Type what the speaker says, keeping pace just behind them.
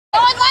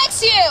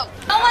likes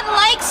you. No one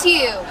likes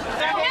you. No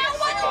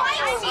one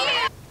likes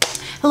you.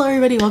 Hello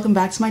everybody, welcome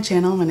back to my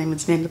channel. My name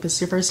is Amanda. If this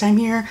is your first time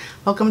here,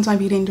 welcome to my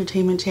beauty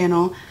entertainment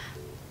channel.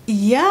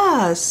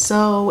 Yeah,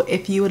 so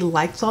if you would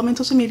like to follow me on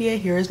social media,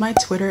 here is my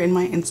Twitter and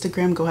my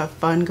Instagram. Go have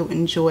fun, go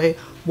enjoy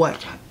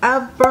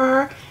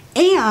whatever.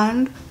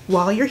 And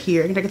while you're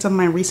here, you can check out some of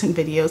my recent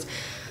videos.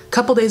 A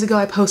couple days ago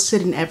I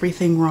posted an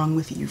everything wrong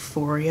with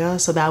Euphoria,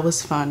 so that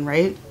was fun,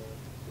 right?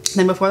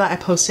 Then before that I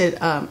posted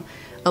a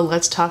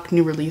let's talk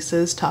new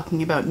releases,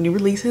 talking about new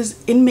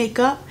releases in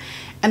makeup.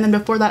 And then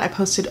before that I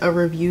posted a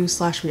review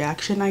slash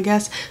reaction, I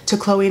guess, to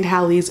Chloe and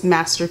Halle's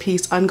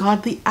masterpiece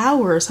Ungodly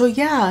Hour. So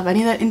yeah, if any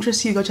of that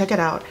interests you, go check it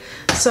out.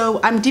 So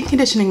I'm deep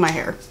conditioning my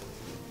hair.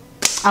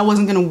 I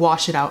wasn't gonna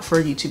wash it out for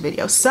a YouTube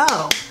video. So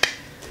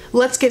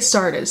let's get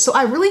started. So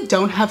I really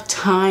don't have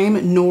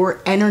time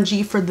nor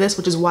energy for this,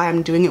 which is why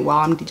I'm doing it while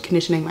I'm deep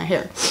conditioning my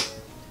hair.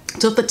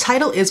 So if the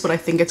title is what I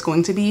think it's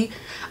going to be,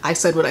 I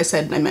said what I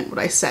said and I meant what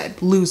I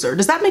said. Loser.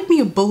 Does that make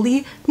me a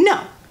bully?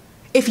 No.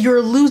 If you're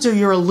a loser,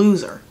 you're a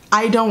loser.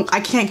 I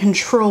can't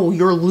control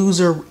your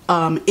loser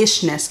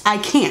ishness. I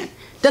can't.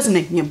 Doesn't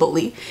make me a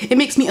bully. It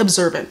makes me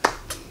observant.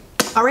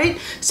 All right?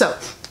 So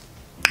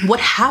what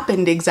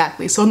happened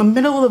exactly? So in the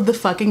middle of the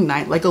fucking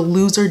night, like a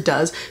loser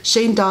does,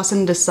 Shane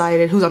Dawson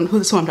decided, who I'm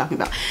talking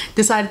about,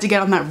 decided to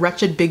get on that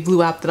wretched Big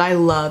Blue app that I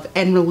love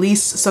and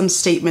release some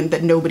statement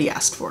that nobody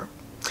asked for.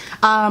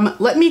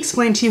 Let me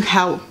explain to you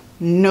how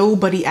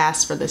nobody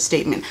asked for this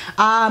statement.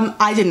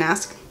 I didn't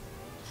ask.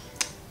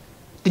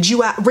 Did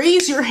you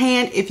raise your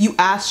hand if you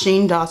asked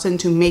Shane Dawson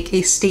to make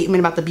a statement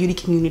about the beauty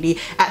community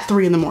at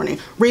 3 in the morning?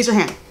 Raise your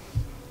hand.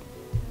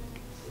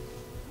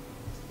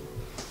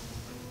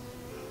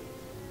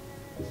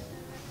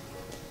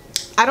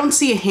 I don't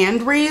see a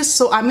hand raised,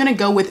 so I'm gonna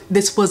go with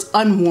this was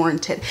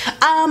unwarranted.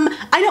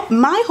 I know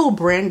my whole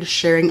brand is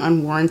sharing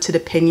unwarranted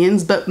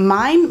opinions, but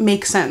mine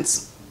makes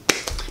sense.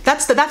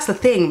 That's the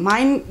thing.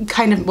 Mine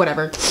kind of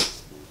whatever.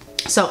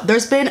 So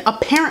there's been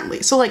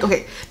apparently, so like,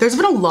 okay, there's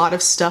been a lot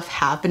of stuff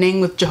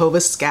happening with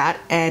Jehovah's Scat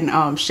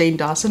and Shane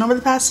Dawson over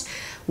the past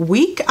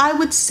week, I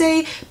would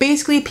say.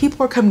 Basically,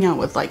 people are coming out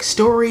with like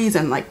stories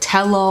and like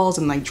tell-alls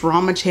and like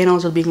drama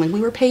channels are being like,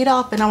 we were paid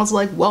off. And I was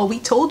like, well, we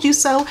told you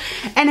so.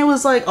 And it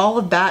was like all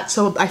of that.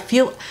 So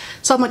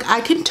I'm like,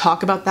 I can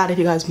talk about that if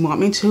you guys want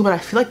me to, but I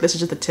feel like this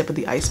is just the tip of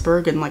the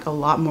iceberg and like a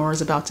lot more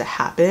is about to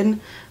happen.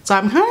 So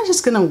I'm kind of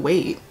just gonna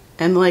wait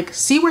and like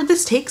see where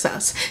this takes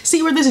us,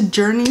 see where this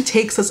journey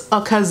takes us,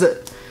 because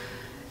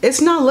it's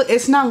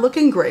not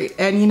looking great.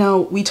 And you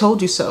know, we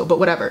told you so, but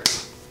whatever.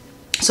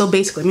 So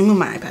basically, let me move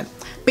my iPad.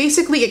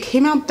 Basically, it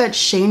came out that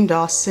Shane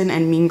Dawson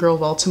and Mean Girl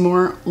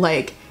Baltimore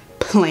like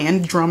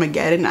planned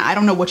Dramageddon. I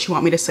don't know what you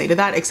want me to say to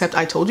that, except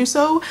I told you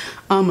so.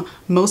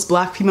 Most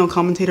black female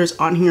commentators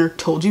on here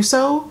told you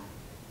so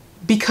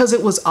because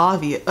it was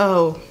obvious.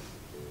 Oh,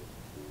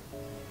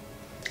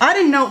 I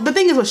didn't know. The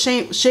thing is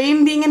with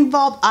Shane being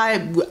involved,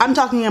 I'm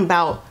talking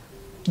about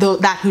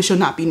that who shall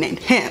not be named,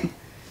 him.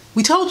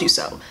 We told you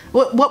so.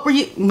 What were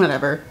you,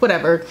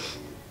 whatever.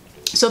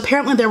 So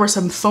apparently there were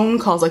some phone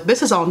calls, like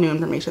this is all new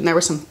information. There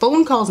were some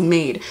phone calls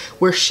made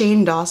where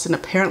Shane Dawson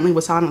apparently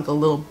was on like a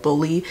little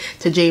bully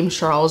to James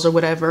Charles or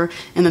whatever.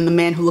 And then the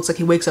man who looks like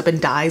he wakes up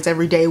and dies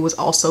every day was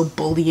also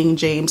bullying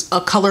James.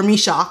 Color me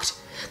shocked.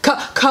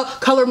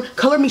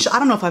 Color me shocked. I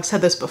don't know if I've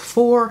said this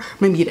before.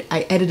 Maybe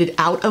I edited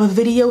out of a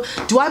video.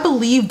 Do I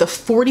believe the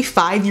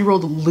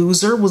 45-year-old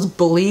loser was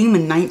bullying the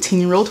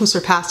 19-year-old who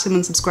surpassed him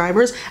in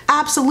subscribers?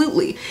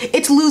 Absolutely.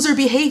 It's loser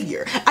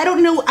behavior. I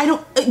don't know.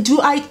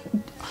 Do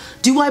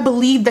I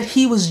believe that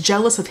he was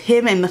jealous of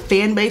him and the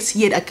fan base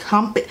he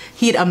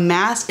had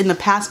amassed in the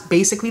past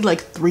basically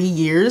like 3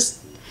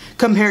 years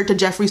compared to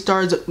Jeffree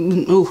Star's,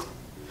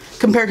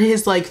 compared to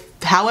his like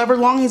however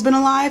long he's been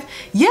alive?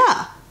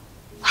 Yeah.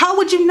 How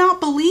would you not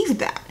believe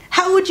that?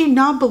 How would you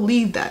not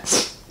believe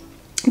that?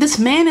 This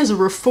man is a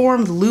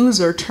reformed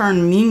loser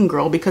turned mean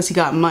girl because he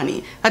got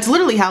money. That's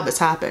literally how this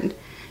happened.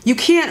 You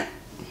can't.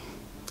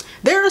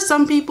 There are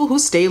some people who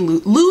stay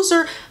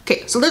loser.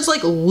 Okay, so there's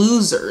like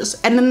losers,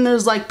 and then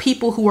there's like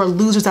people who are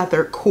losers at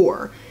their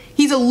core.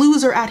 He's a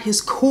loser at his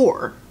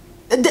core.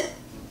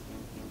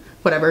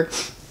 Whatever.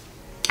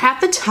 At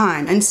the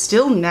time, and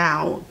still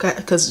now,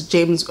 because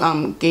James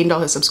gained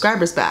all his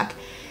subscribers back,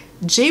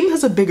 James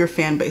has a bigger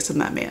fan base than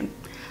that man.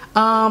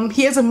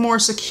 He has a more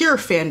secure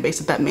fan base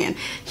than that man.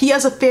 He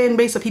has a fan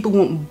base that people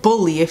won't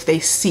bully if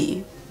they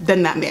see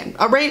than that man,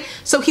 all right?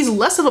 So he's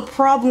less of a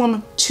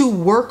problem to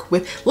work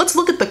with. Let's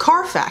look at the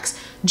Carfax.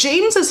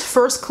 James's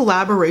first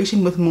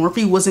collaboration with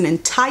Morphe was an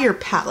entire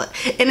palette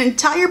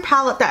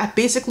that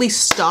basically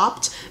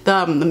stopped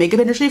the makeup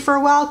industry for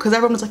a while because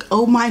everyone was like,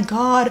 oh my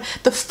God,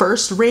 the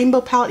first rainbow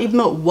palette, even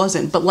though it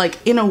wasn't, but like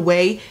in a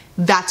way,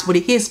 that's what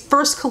his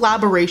first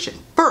collaboration,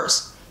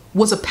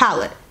 was a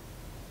palette.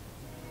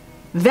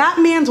 That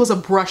man's was a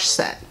brush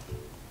set.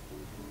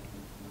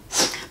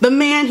 The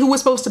man who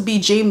was supposed to be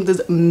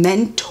James's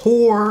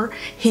mentor,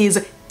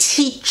 his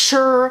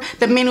teacher,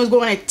 the man who was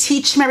going to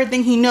teach him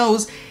everything he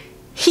knows,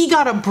 he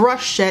got a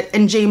brush set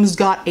and James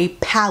got a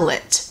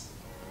palette.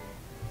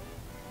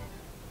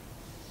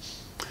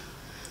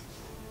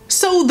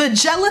 So the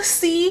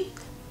jealousy,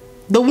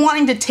 the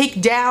wanting to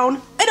take down,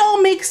 it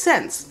all makes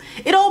sense.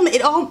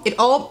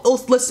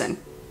 Listen.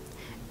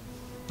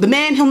 The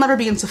man, he'll never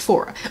be in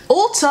Sephora.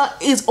 Ulta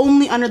is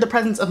only under the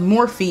presence of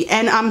Morphe,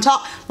 and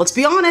let's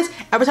be honest,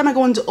 every time I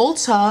go into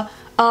Ulta,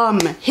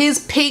 his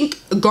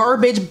pink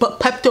garbage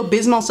but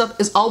Pepto-Bismol stuff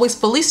is always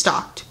fully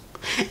stocked.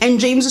 And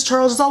James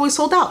Charles is always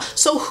sold out.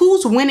 So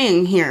who's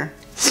winning here?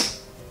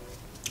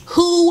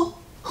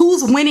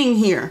 Who's winning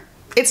here?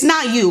 It's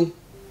not you.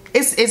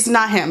 It's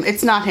not him.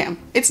 It's not him.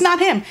 It's not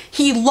him.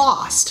 He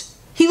lost.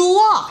 He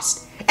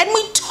lost. And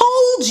we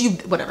told you,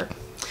 whatever.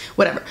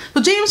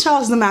 So James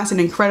Charles has amassed an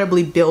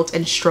incredibly built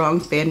and strong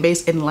fan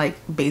base in like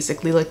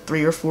basically like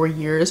 3 or 4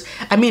 years.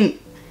 I mean,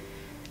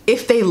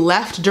 if they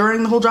left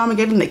during the whole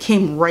Dramageddon, they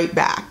came right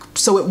back.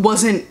 So it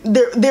wasn't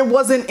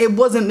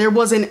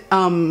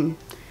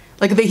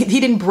like he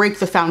didn't break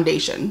the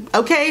foundation.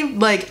 Okay,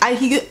 like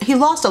he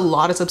lost a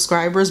lot of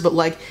subscribers, but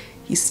like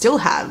he still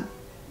had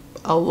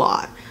a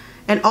lot.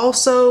 And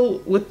also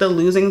with the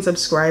losing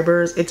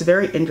subscribers, it's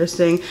very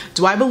interesting.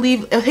 I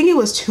think it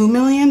was 2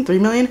 million, 3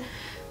 million.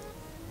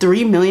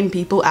 3 million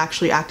people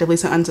actually actively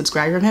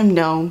unsubscribed from him.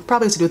 No,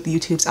 probably has to do with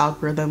YouTube's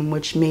algorithm,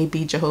 which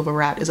maybe Jehovah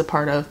Rat is a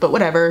part of, but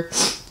whatever.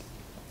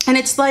 And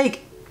it's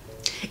like,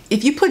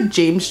 if you put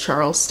James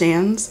Charles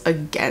stans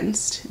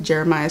against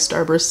Jeremiah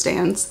Starburst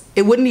stans,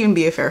 it wouldn't even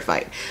be a fair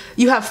fight.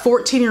 You have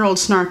 14-year-old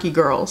snarky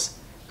girls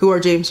who are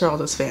James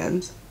Charles's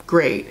fans.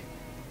 Great.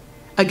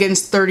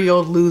 Against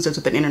 30-year-old losers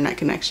with an internet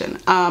connection.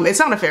 It's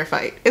not a fair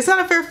fight. It's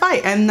not a fair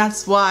fight, and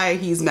that's why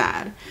he's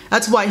mad.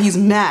 That's why he's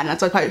mad.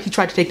 That's why he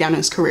tried to take down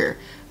his career.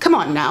 Come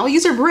on now,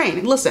 use your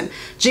brain. Listen,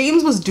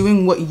 James was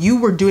doing what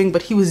you were doing,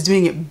 but he was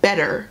doing it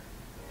better.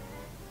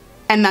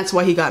 And that's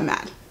why he got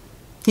mad.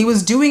 He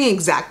was doing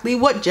exactly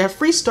what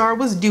Jeffree Star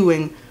was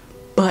doing,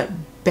 but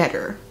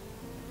better.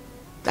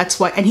 That's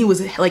why, and he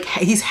was like,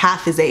 he's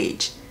half his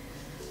age.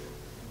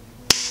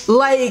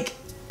 Like,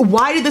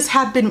 why did this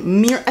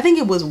happen I think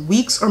it was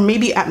weeks or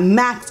maybe at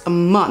max a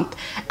month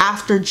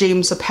after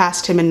James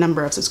surpassed him in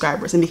number of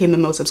subscribers and became the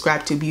most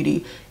subscribed to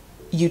beauty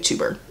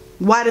YouTuber?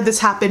 Why did this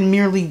happen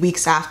merely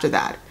weeks after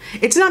that?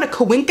 It's not a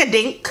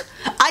coinkadink.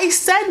 I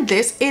said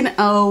this in,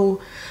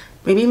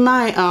 maybe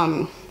my,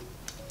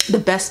 the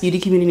best beauty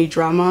community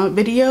drama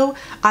video.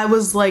 I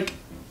was like,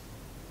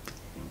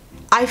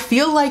 I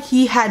feel like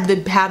he had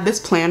this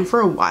plan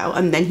for a while,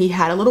 and then he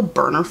had a little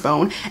burner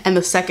phone, and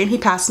the second he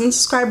passed some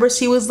subscribers,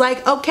 he was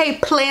like, okay,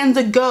 plan's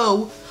a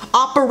go.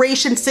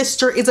 Operation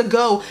Sister is a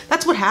go.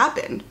 That's what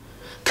happened.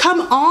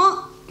 Come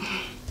on.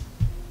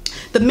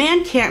 The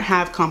man can't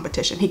have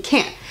competition. He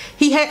can't.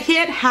 He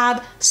can't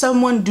have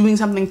someone doing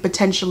something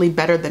potentially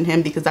better than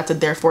him, because that's a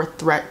therefore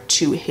threat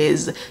to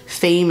his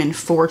fame and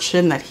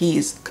fortune that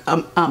he's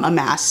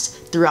amassed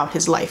throughout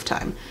his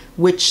lifetime,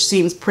 which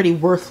seems pretty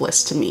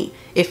worthless to me.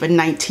 If a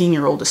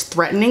 19-year-old is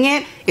threatening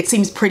it, it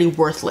seems pretty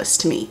worthless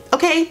to me.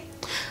 Okay?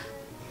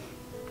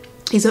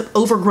 He's an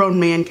overgrown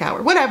man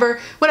coward.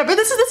 Whatever.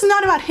 This is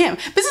not about him.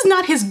 This is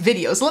not his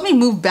video. So let me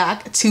move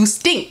back to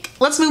Stink.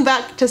 Let's move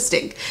back to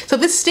Stink. So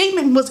this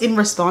statement was in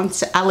response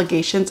to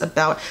allegations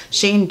about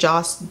Shane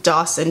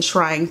Dawson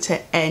trying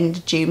to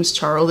end James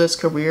Charles'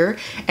 career.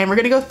 And we're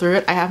gonna go through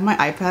it. I have my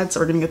iPad, so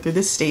we're gonna go through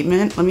this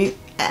statement. Let me,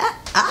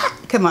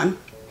 come on.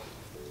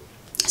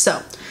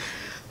 So,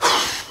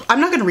 I'm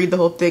not gonna read the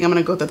whole thing. I'm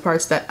gonna go through the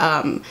parts that,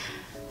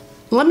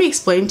 let me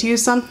explain to you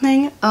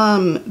something.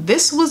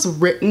 This was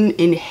written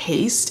in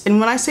haste. And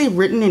when I say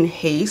written in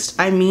haste,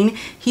 I mean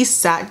he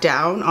sat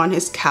down on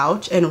his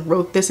couch and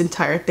wrote this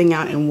entire thing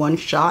out in one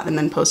shot and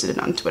then posted it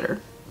on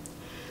Twitter.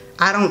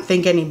 I don't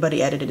think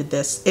anybody edited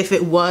this. If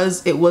it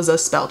was a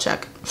spell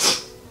check.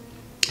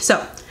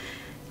 So,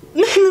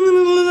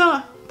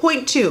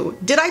 point 2.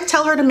 Did I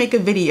tell her to make a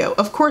video?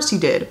 Of course you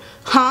did.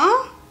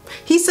 Huh?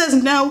 He says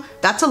no,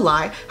 that's a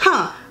lie.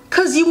 Huh?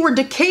 Because you were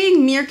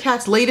decaying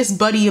Meerkat's latest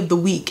buddy of the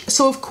week.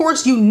 So of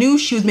course you knew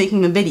she was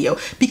making the video,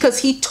 because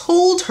he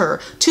told her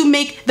to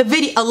make the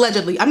video,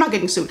 allegedly. I'm not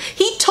getting sued.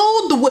 He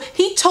told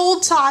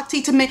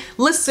Tati to make,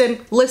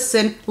 listen.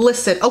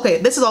 Okay,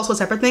 this is also a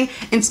separate thing.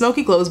 In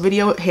Smokey Glow's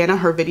video, Hannah,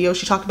 her video,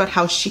 she talked about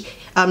how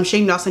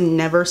Shane Dawson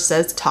never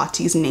says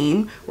Tati's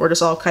name. We're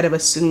just all kind of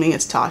assuming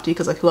it's Tati,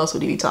 because like who else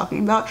would he be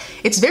talking about?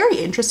 It's very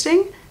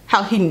interesting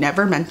how he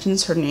never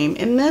mentions her name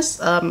in this.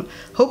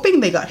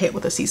 Hoping they got hit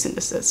with a cease and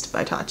desist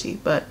by Tati,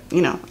 but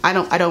you know, I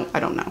don't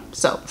know.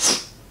 So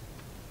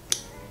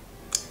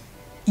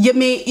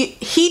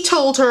he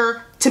told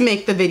her to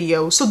make the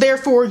video, so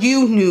therefore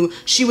you knew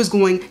she was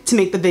going to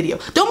make the video.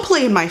 Don't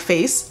play in my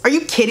face. Are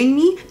you kidding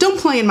me? Don't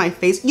play in my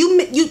face. You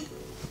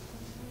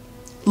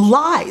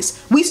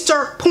lies. We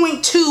start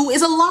point 2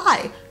 is a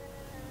lie.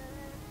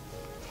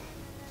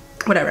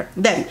 Whatever.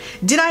 Then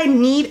did I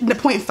need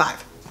point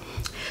 5?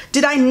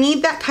 Did I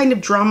need that kind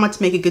of drama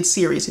to make a good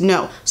series?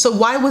 No. So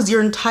why was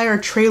your entire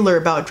trailer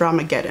about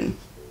Dramageddon?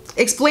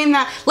 Explain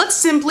that. Let's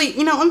simply,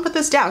 you know, let me put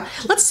this down.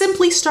 Let's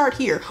simply start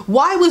here.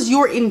 Why was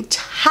your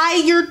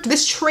entire,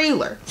 this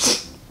trailer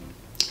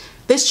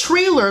This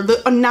trailer,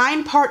 a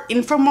 9-part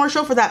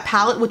infomercial for that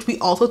palette, which we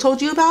also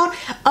told you about,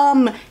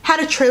 had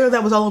a trailer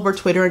that was all over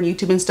Twitter and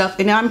YouTube and stuff,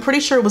 and I'm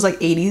pretty sure it was like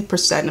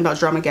 80% about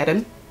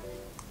Dramageddon.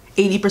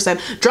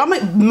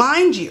 80%.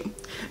 Mind you,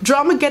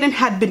 Dramageddon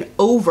had been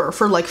over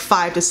for like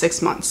 5 to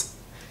 6 months.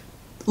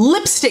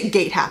 Lipstick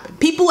Gate happened.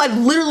 People had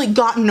literally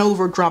gotten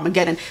over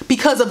Dramageddon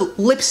because of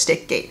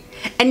Lipstick Gate.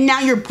 And now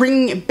you're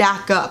bringing it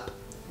back up,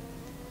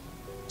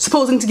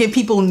 supposing to give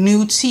people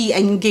new tea,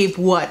 and you gave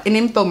what? An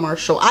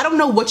infomercial. I don't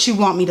know what you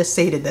want me to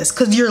say to this,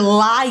 because you're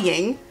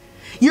lying.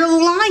 You're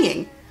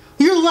lying.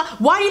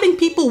 Why do you think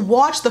people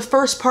watched the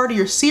first part of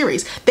your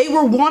series? They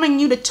were wanting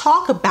you to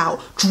talk about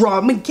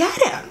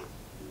Dramageddon.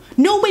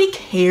 Nobody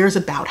cares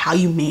about how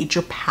you made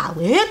your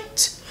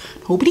palette.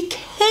 Nobody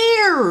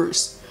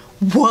cares.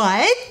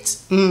 What?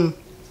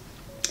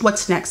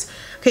 What's next?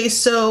 Okay,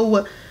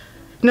 so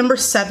number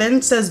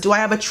 7 says, do I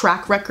have a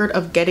track record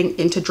of getting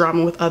into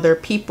drama with other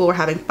people or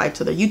having fights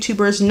with other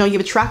YouTubers? No, you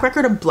have a track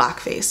record of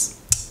blackface.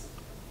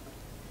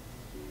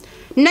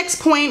 Next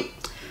point,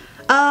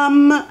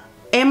 am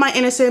I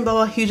innocent? Blah,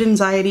 blah, huge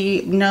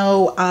anxiety.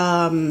 No.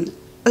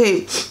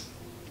 Okay.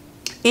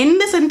 In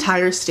this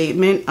entire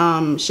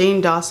statement,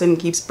 Shane Dawson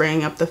keeps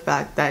bringing up the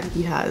fact that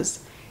he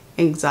has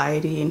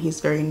anxiety and he's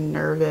very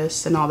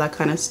nervous and all that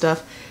kind of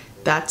stuff.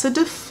 That's a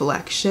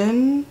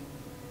deflection.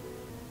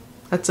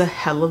 That's a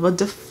hell of a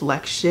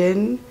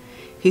deflection.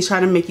 He's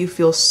trying to make you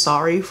feel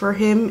sorry for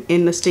him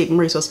in the statement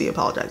where he's supposed to be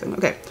apologizing.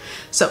 Okay,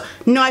 so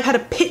no, I've had a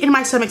pit in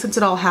my stomach since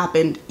it all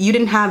happened. You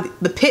didn't have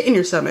the pit in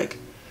your stomach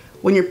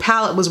when your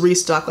palette was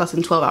restocked less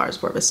than 12 hours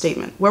before the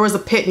statement. Where was the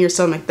pit in your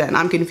stomach then?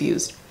 I'm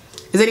confused.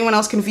 Is anyone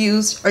else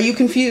confused? Are you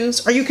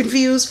confused? Are you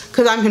confused?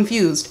 Because I'm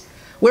confused.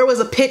 Where was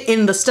the pit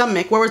in the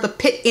stomach? Where was the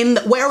pit in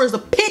the, where was the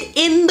pit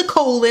in the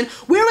colon?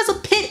 Where was the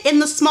pit in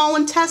the small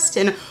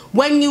intestine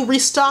when you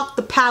restocked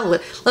the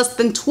palette less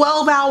than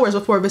 12 hours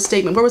before the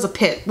statement? Where was the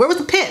pit? Where was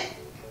the pit?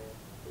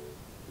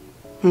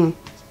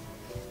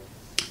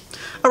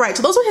 All right,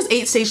 so those were his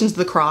 8 stations of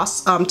the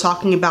cross,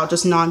 talking about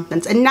just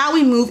nonsense. And now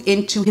we move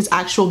into his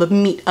the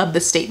meat of the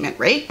statement,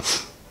 right?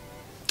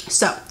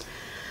 So,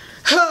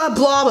 blah,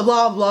 blah, blah,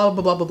 blah, blah,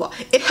 blah, blah, blah.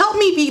 It helped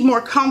me be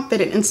more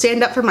confident and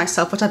stand up for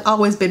myself, which I've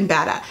always been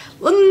bad at.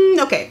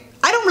 Okay,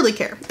 I don't really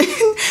care.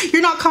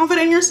 You're not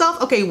confident in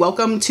yourself? Okay,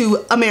 welcome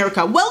to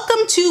America.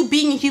 Welcome to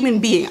being a human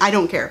being. I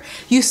don't care.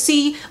 You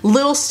see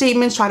little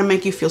statements trying to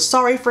make you feel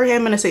sorry for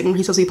him, and a statement where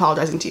he's supposed to be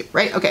apologizing to you,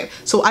 right? Okay,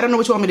 so I don't know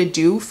what you want me to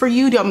do for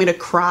you. Do you want me to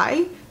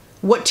cry?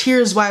 What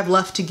tears do I have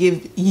left to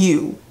give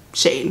you,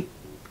 Shane?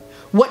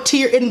 What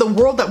tear in the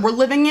world that we're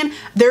living in?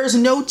 There's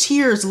no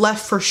tears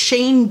left for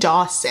Shane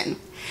Dawson.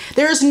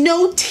 There's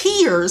no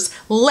tears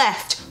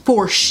left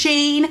for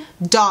Shane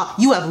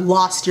Dawson. You have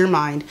lost your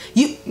mind.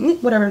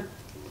 Whatever.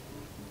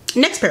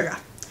 Next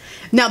paragraph.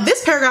 Now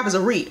this paragraph is a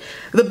read.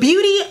 The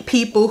beauty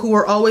people who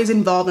are always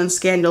involved in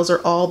scandals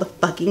are all the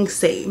fucking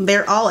same.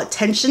 They're all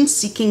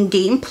attention-seeking,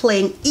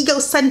 game-playing,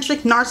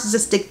 egocentric,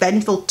 narcissistic,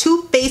 vengeful,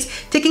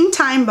 two-faced, ticking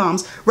time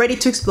bombs ready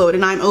to explode,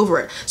 and I'm over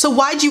it. So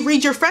why'd you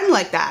read your friend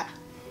like that?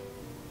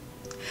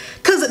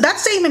 Because that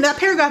statement, that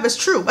paragraph is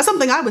true. That's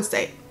something I would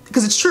say,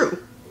 because it's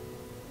true.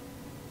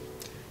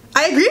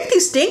 I agree with you,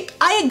 Stink.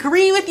 I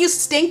agree with you,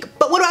 Stink,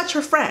 but what about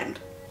your friend?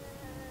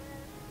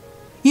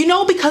 You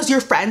know, because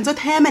you're friends with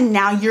him and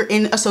now you're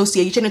in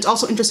association. It's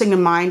also interesting to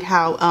mind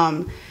how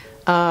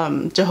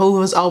Jehovah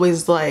was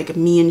always like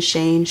me and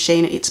Shane,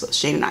 it's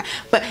Shane and I,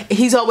 but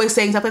he's always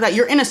saying stuff like that.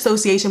 You're in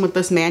association with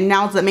this man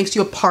now, so that makes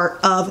you a part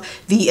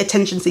of the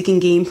attention-seeking,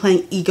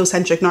 game-playing,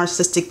 egocentric,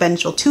 narcissistic,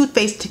 vengeful,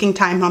 two-faced, ticking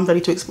time bomb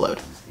ready to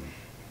explode.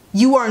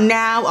 You are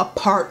now a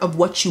part of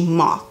what you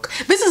mock.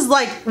 This is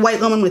like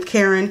White Woman with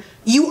Karen.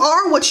 You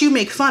are what you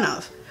make fun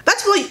of.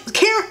 That's really,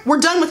 Karen, we're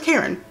done with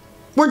Karen.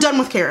 We're done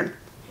with Karen.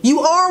 You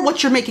are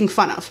what you're making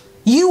fun of.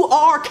 You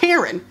are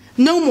Karen.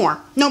 No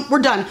more. No, we're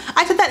done.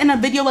 I said that in a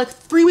video like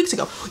 3 weeks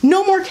ago.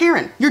 No more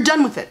Karen. You're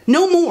done with it.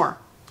 No more.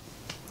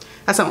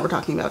 That's not what we're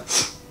talking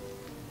about.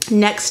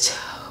 Next.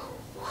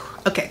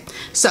 Okay,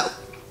 so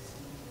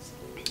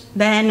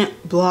then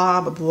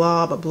blah, blah,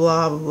 blah, blah,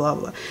 blah, blah,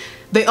 blah.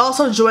 They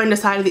also joined a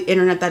side of the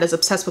internet that is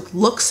obsessed with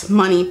looks,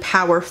 money,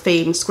 power,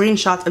 fame,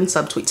 screenshots, and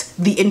subtweets.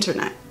 The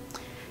internet.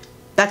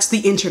 That's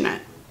the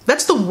internet.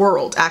 That's the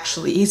world,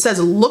 actually. He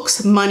says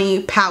looks,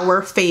 money,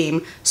 power,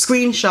 fame,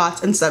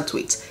 screenshots, and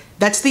subtweets.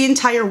 That's the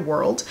entire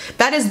world.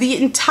 That is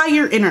the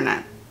entire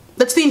internet.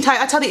 That's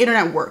how the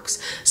internet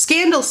works.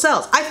 Scandal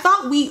sells. I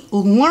thought we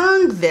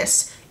learned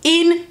this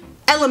in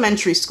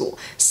elementary school.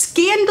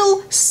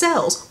 Scandal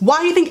sells. Why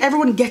do you think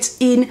everyone gets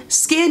in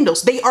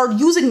scandals? They are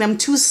using them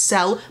to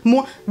sell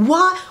more.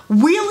 What?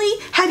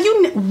 Really? Have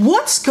you,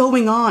 what's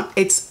going on?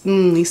 It's,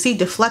 you see,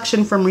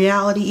 deflection from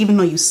reality, even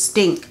though you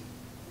stink.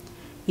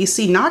 You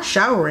see, not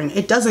showering,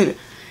 it doesn't,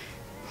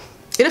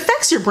 it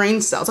affects your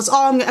brain cells. That's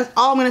all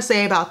I'm gonna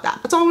say about that.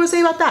 That's all I'm gonna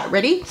say about that.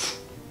 Ready?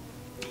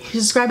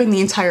 He's describing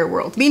the entire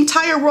world. The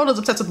entire world is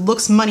obsessed with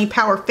looks, money,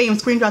 power, fame,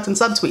 screenshots, and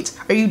subtweets.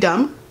 Are you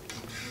dumb?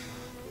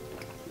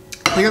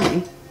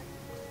 Clearly.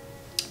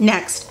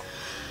 Next.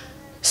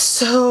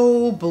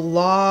 So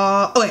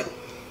blah. Oh wait.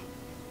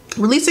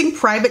 Releasing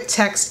private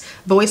text,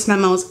 voice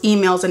memos,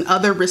 emails, and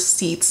other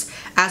receipts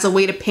as a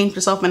way to paint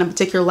yourself in a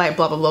particular light,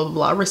 blah, blah, blah, blah,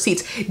 blah.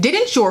 Receipts.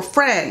 Didn't your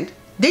friend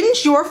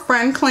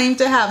claim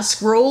to have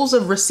scrolls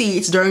of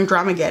receipts during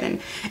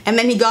Dramageddon? And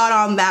then he got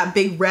on that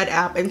big red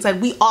app and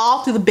said, we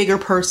all to the bigger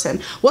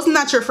person. Wasn't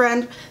that your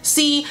friend?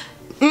 See,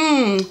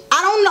 I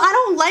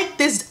don't like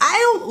this.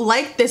 I don't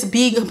like this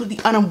being completely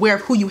unaware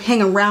of who you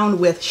hang around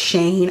with,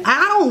 Shane.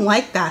 I don't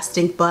like that,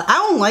 stink butt. I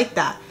don't like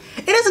that.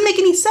 It doesn't make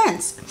any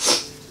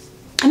sense.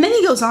 And then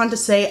he goes on to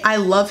say, I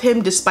love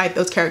him despite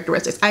those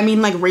characteristics. I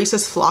mean, like,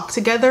 racists flock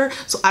together,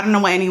 so I don't know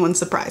why anyone's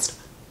surprised.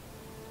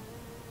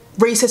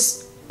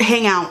 Racists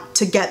hang out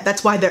together.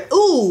 That's why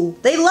ooh,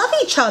 they love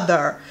each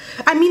other.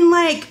 I mean,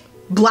 like,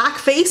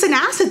 blackface and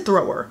acid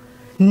thrower.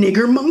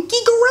 Nigger monkey,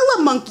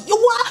 gorilla monkey.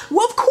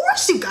 Well, of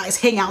course you guys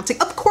hang out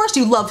together. Of course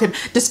you love him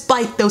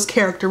despite those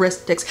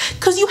characteristics.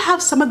 Because you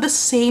have some of the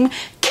same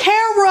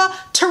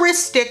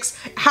characteristics.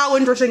 How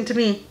interesting to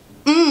me.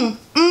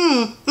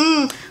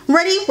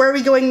 Ready? Where are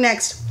we going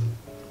next?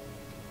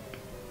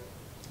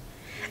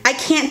 I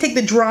can't take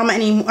the drama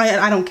anymore.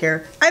 I don't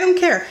care. I don't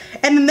care.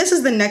 And then this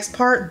is the next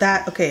part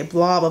that, okay,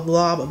 blah, blah,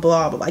 blah, blah,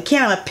 blah, blah. I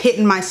can't have a pit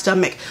in my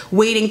stomach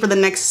waiting for the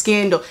next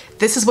scandal.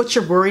 This is what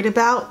you're worried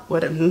about?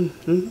 What? Let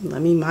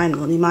me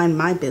mind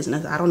my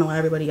business. I don't know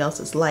everybody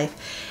else's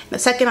life. The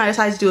second I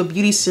decide to do a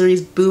beauty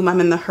series, boom, I'm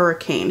in the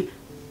hurricane.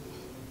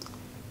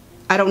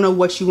 I don't know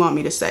what you want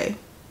me to say.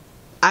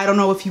 I don't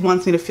know if he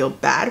wants me to feel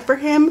bad for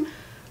him.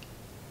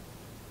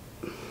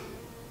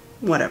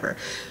 Whatever.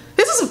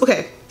 This is,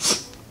 okay.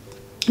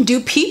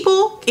 Do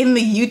people in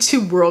the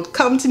YouTube world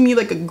come to me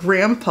like a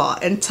grandpa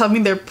and tell me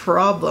their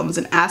problems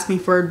and ask me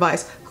for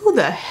advice? Who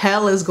the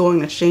hell is going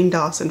to Shane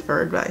Dawson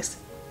for advice?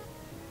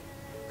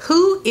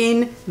 Who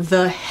in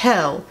the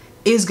hell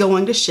is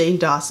going to Shane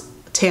Dawson?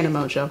 Tana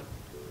Mojo.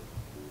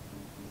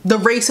 The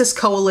racist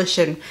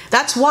coalition.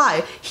 That's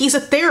why he's a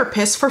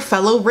therapist for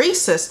fellow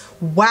racists.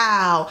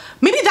 Wow.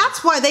 Maybe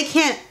that's why they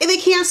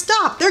can't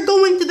stop. They're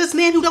going to this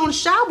man who don't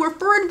shower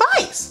for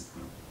advice.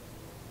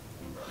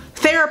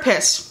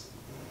 Therapist.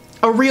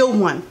 A real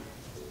one.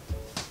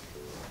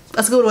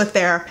 Let's go to a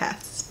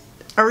therapist.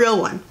 A real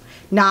one.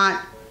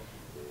 Not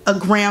a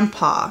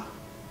grandpa.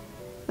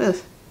 Ugh.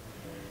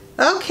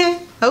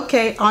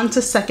 Okay, on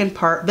to second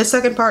part. This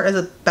second part is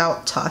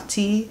about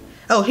Tati.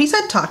 Oh, he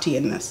said Tati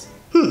in this.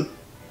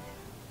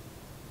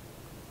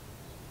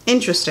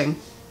 Interesting.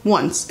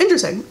 Once.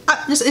 Interesting.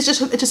 It's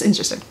just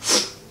interesting.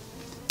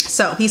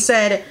 So he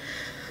said,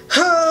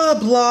 blah,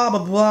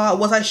 blah, blah.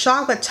 Was I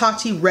shocked that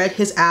Tati read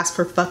his ass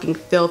for fucking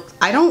filth?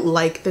 I don't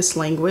like this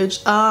language.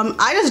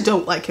 I just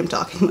don't like him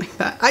talking like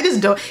that. I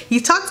just don't.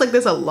 He talks like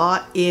this a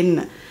lot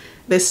in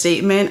this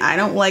statement. I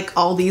don't like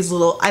all these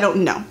little, I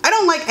don't know. I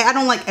don't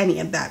like any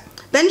of that.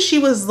 Then he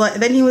was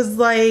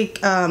like,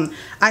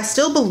 I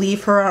still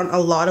believe her on a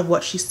lot of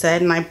what she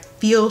said, and I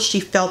feel she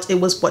felt it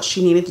was what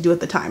she needed to do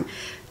at the time.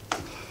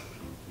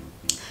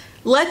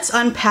 Let's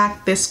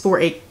unpack this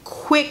for a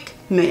quick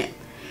minute.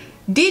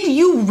 Did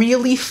you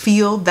really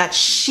feel that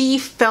she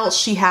felt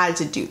she had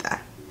to do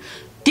that?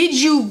 Did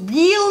you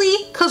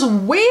really? Because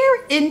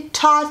where in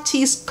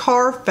Tati's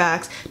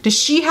Carfax does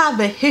she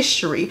have a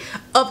history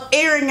of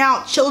airing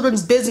out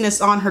children's business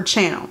on her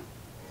channel?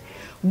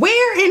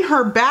 Where in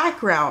her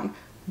background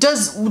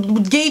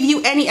gave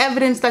you any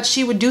evidence that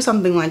she would do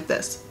something like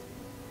this?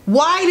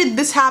 Why did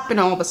this happen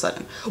all of a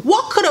sudden?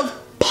 What could have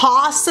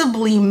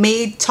possibly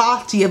made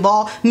Tati, of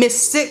all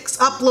Miss 6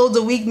 uploads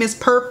a week, Miss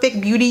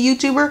Perfect beauty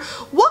YouTuber,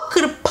 what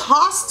could have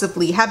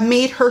possibly have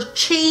made her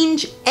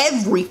change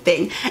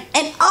everything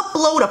and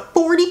upload a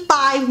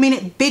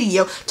 45-minute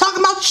video talking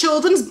about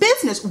children's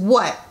business?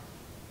 What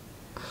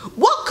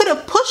could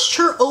have pushed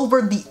her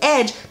over the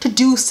edge to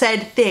do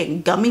said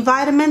thing? Gummy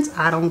vitamins?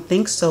 I don't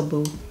think so,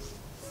 boo.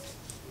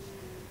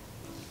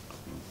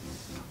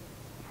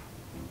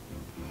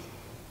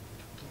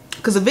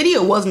 Because the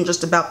video wasn't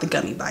just about the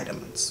gummy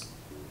vitamins.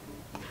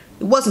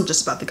 It wasn't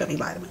just about the gummy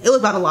vitamin. It was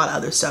about a lot of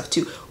other stuff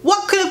too.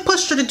 What could have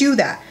pushed her to do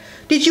that?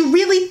 Did you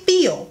really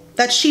feel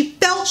that she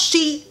felt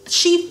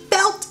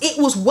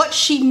it was what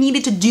she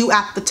needed to do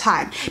at the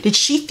time? Did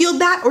she feel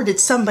that, or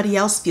did somebody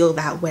else feel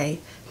that way?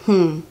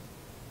 All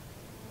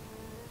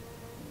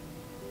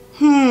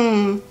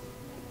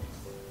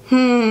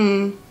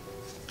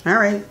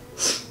right.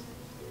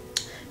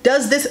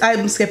 Does it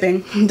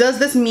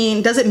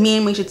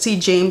mean we should see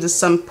James as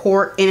some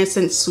poor,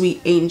 innocent,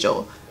 sweet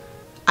angel?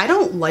 I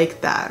don't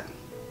like that.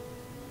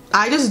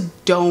 I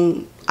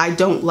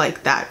don't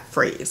like that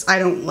phrase. I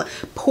don't like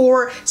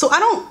poor. So I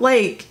don't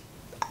like,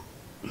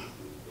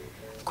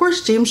 of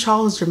course, James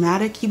Charles is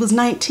dramatic. He was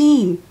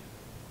 19.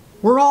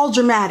 We're all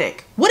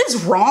dramatic. What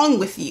is wrong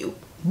with you?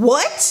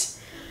 What?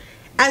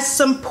 As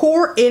some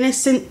poor,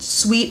 innocent,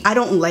 sweet, I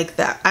don't like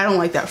that. I don't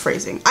like that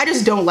phrasing. I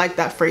just don't like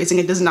that phrasing.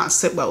 It does not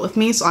sit well with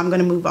me, so I'm going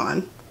to move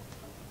on.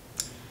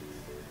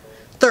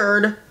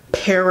 Third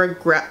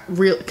paragraph,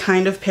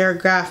 kind of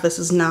paragraph. This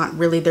is not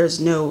really, there's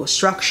no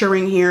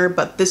structuring here,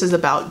 but this is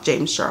about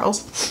James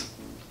Charles.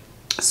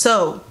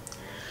 So,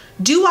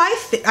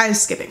 I'm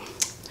skipping.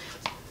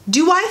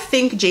 Do I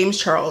think James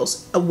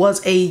Charles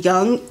was a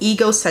young,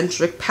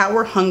 egocentric,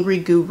 power-hungry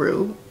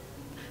guru,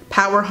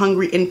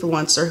 power-hungry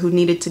influencer who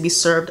needed to be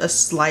served a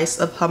slice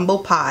of humble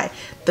pie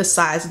the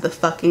size of the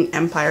fucking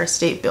Empire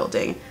State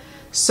Building?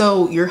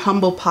 So your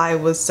humble pie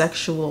was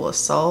sexual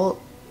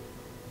assault?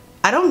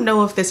 I don't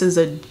know if this is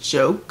a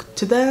joke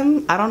to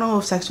them. I don't know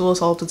if sexual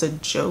assault is a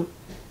joke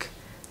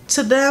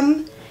to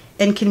them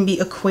and can be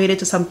equated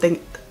to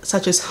something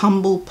such as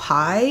humble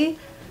pie,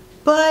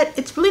 but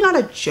it's really not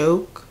a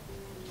joke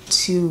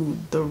to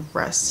the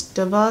rest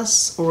of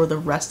us or the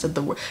rest of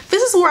the world.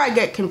 This is where I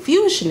get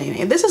confusion in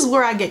it. This is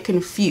where I get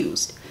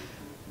confused.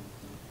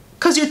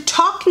 Because you're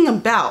talking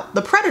about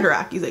the predator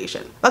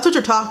accusation. That's what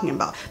you're talking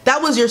about.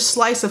 That was your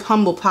slice of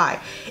humble pie.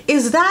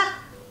 Is that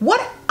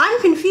what?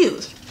 I'm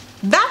confused.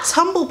 That's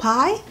humble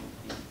pie?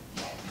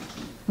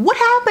 What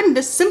happened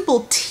to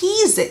simple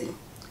teasing?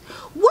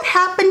 What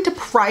happened to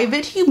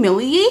private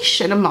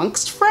humiliation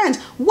amongst friends?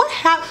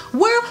 Why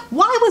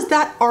was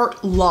that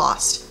art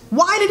lost?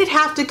 Why did it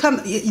have to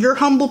come? Your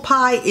humble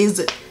pie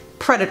is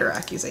predator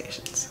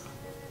accusations.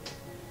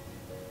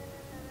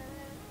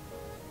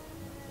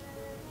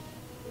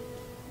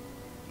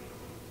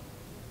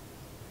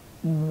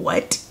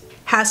 What?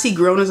 Has he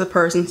grown as a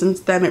person since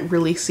then? It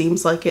really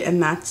seems like it,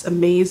 and that's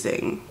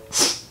amazing.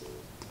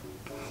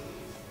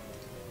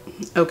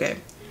 Okay.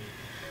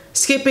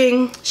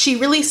 Skipping, she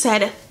really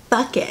said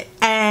fuck it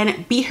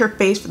and beat her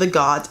face for the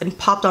gods and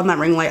popped on that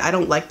ring light. I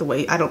don't like the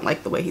way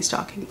he's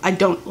talking. I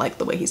don't like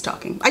the way he's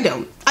talking. I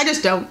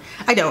just don't.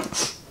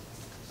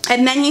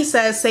 And then he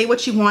says, say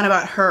what you want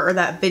about her or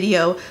that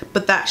video,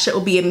 but that shit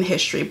will be in the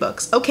history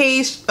books.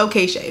 Okay,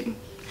 Shane.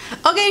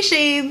 Okay,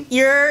 Shane,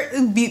 your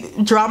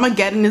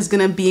Dramageddon is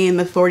gonna be in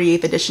the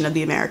 48th edition of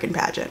the American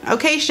pageant.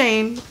 Okay,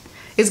 Shane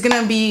is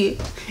gonna be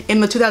in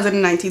the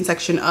 2019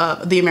 section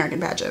of the American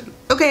pageant.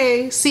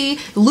 Okay, see,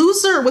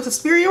 loser with a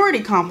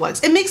superiority complex.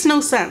 It makes no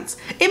sense.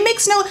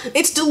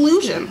 It's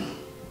delusion.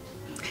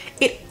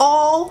 It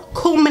all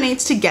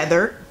culminates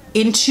together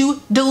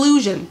into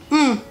delusion.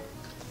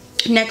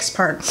 Next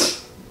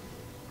part.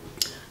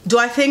 Do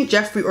I think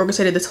Jeffree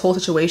orchestrated this whole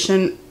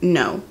situation?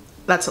 No,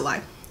 that's a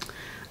lie.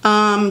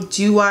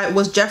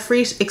 Was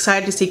Jeffree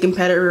excited to see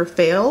competitor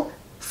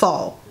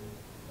fall?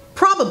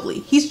 Probably.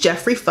 He's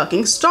Jeffree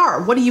fucking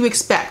Star. What do you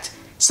expect?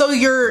 So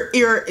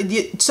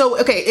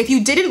okay, if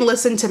you didn't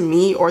listen to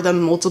me or the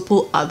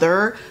multiple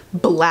other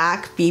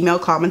black female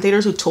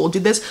commentators who told you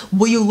this,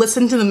 will you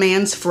listen to the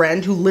man's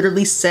friend who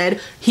literally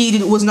said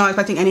he was not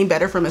expecting any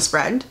better from his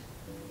friend?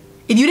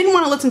 If you didn't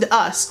want to listen to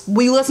us,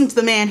 will you listen to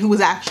the man who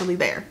was actually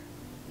there?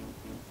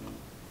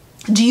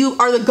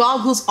 Are the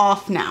goggles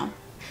off now?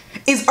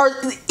 Is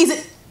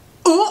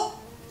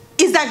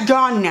that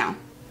gone now?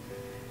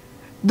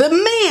 The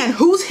man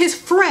who's his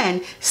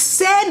friend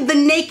said the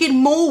naked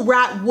mole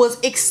rat was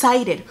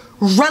excited,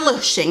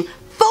 relishing,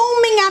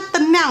 foaming at the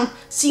mouth,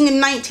 seeing a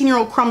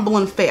 19-year-old crumble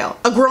and fail.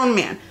 A grown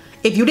man.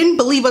 If you didn't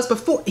believe us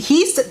before,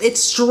 he said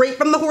it's straight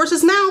from the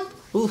horse's mouth.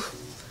 Oof.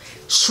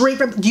 Straight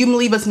from, do you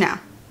believe us now?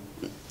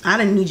 I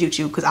didn't need you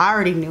to, because I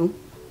already knew.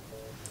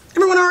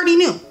 Everyone already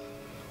knew.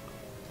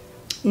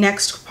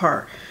 Next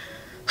part.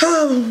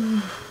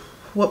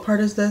 What part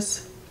is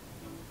this?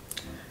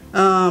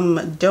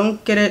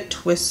 Don't get it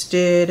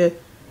twisted,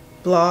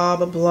 blah,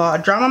 blah, blah.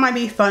 Drama might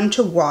be fun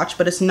to watch,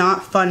 but it's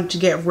not fun to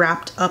get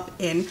wrapped up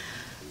in.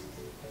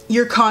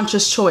 Your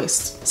conscious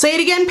choice. Say it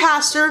again,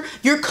 Pastor.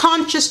 Your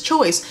conscious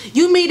choice.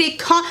 You made a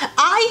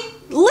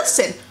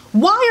listen,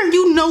 why are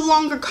you no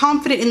longer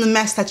confident in the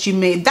mess that you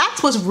made?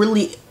 That's what's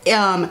really,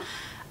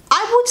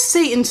 I would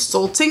say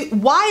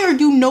insulting. Why are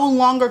you no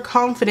longer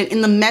confident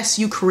in the mess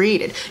you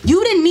created?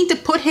 You didn't need to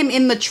put him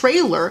in the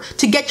trailer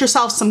to get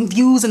yourself some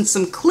views and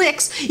some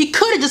clicks. You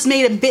could have just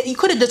made you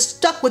could have just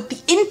stuck with the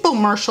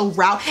infomercial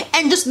route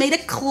and just made a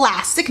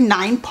classic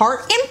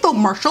 9-part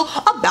infomercial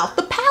about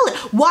the palette.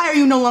 Why are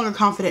you no longer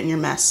confident in your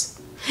mess?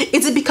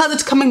 Is it because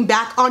it's coming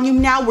back on you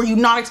now where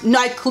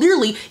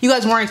clearly you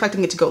guys weren't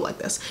expecting it to go like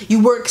this.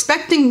 You were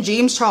expecting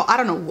James Charles, I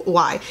don't know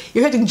why.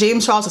 You're expecting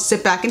James Charles to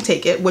sit back and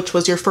take it, which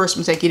was your first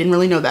mistake. You didn't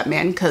really know that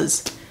man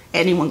because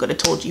anyone could have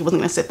told you he wasn't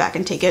gonna sit back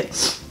and take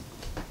it.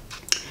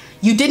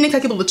 You didn't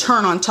expect people to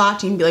turn on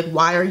Tati and be like,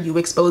 why are you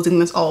exposing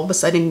this all of a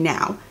sudden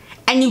now?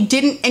 And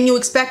you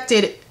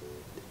expected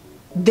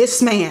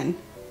this man,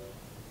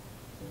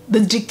 the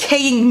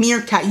decaying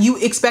meerkat, you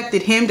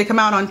expected him to come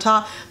out on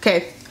top.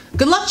 Okay.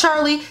 Good luck,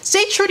 Charlie.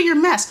 Stay true to your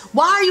mess.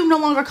 Why are you no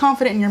longer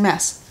confident in your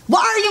mess? Why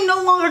are you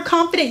no longer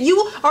confident?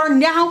 You are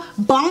now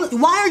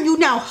why are you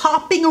now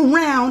hopping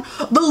around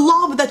the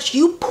lava that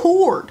you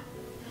poured?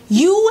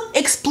 You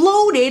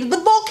exploded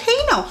the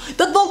volcano.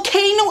 The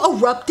volcano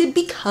erupted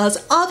because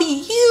of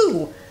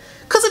you.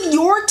 Because of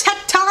your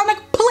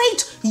tectonic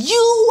plate.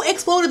 You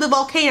exploded the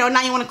volcano and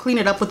now you want to clean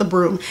it up with a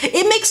broom.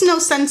 It makes no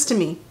sense to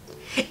me.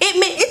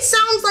 It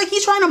sounds like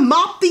he's trying to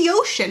mop the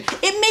ocean.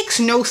 It makes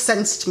no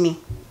sense to me.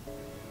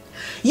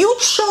 You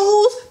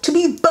chose to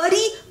be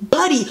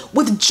buddy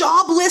with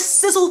jobless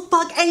sizzle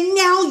fuck, and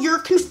now you're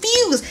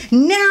confused.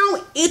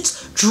 Now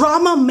it's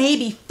drama may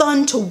be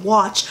fun to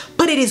watch,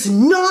 but it is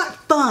not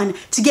fun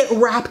to get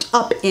wrapped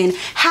up in.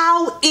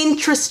 How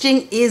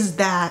interesting is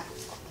that?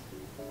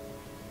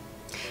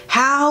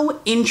 How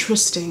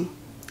interesting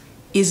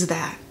is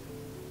that?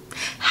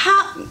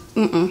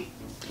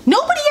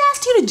 Nobody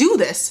asked you to do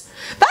this.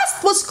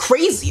 That's what's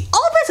crazy.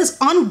 All of this is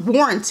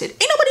unwarranted.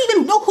 Ain't nobody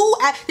even know who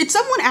did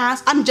someone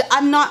ask?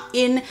 I'm not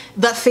in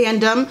the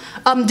fandom.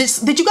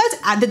 Did you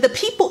guys, did the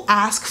people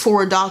ask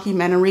for a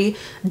documentary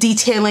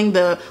detailing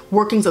the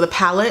workings of the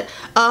palette?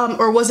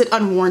 Or was it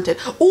unwarranted?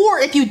 Or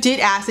if you did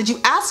ask, did you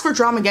ask for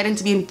Dramageddon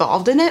to be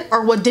involved in it?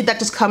 Or did that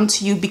just come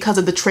to you because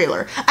of the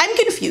trailer? I'm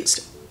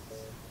confused.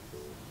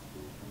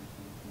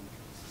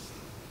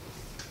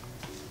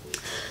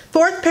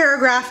 Fourth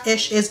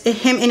paragraph-ish is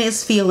him in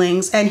his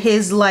feelings and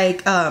his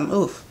like,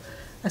 oof,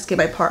 I skipped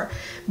my part.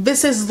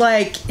 This is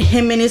like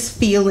him in his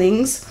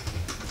feelings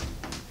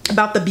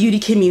about the beauty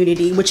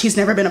community, which he's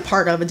never been a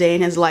part of a day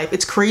in his life.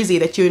 It's crazy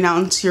that you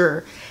announce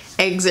your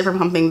exit from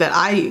something that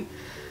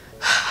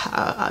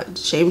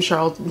Shane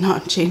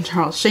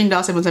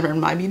Dawson was never in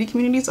my beauty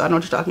community, so I know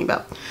what you're talking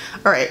about.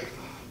 All right.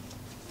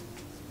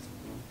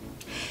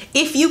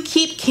 If you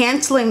keep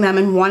canceling them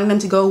and wanting them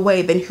to go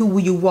away, then who will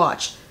you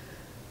watch?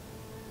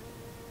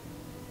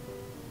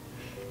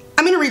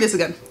 I'm gonna read this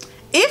again.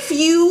 If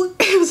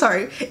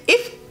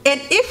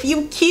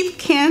you keep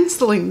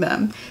canceling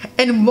them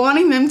and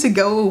wanting them to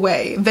go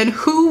away, then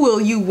who will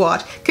you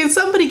watch? Can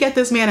somebody get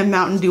this man a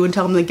Mountain Dew and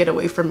tell him to get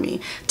away from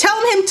me?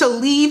 Tell him to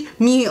leave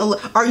me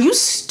alone. Are you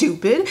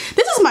stupid?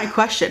 This is my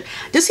question.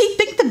 Does he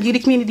think the beauty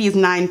community is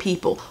 9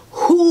 people?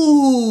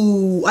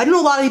 Who? I know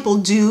a lot of people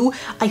do.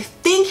 I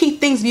think he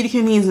thinks beauty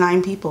community is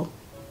 9 people.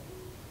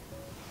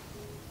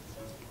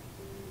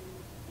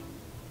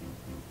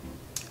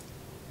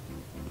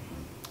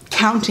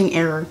 Counting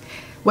error,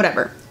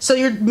 whatever. So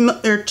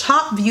your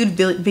top viewed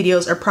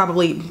videos are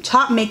probably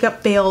top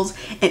makeup fails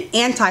and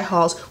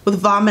anti-hauls with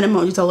vomit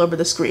emojis all over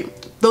the screen.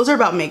 Those are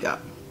about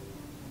makeup.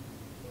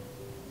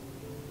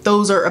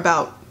 Those are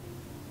about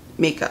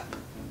makeup.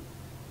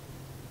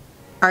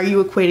 Are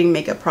you equating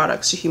makeup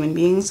products to human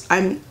beings?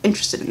 I'm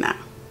interested in that.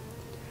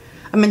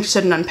 I'm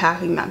interested in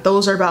unpacking that.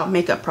 Those are about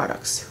makeup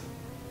products.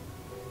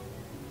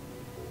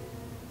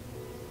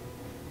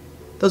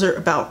 Those are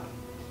about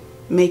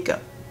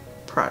makeup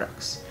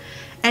products.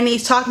 And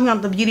he's talking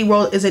about the beauty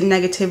world isn't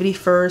negativity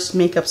first,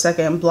 makeup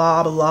second,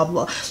 blah blah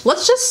blah.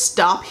 Let's just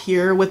stop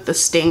here with the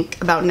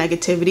stink about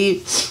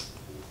negativity,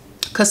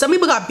 because some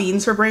people got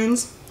beans for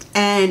brains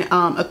and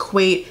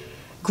equate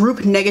group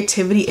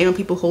negativity and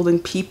people holding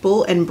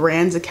people and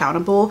brands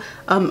accountable.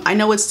 I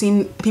know it's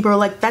seen, people are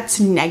like, that's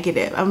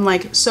negative. I'm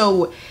like,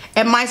 so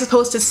am I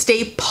supposed to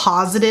stay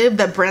positive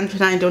that brands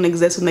pretend don't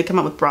exist when they come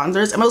out with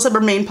bronzers? Am I supposed to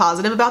remain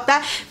positive about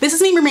that? This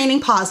is me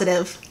remaining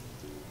positive.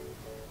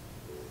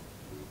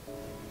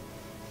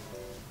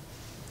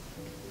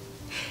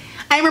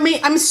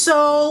 I'm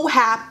so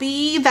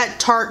happy that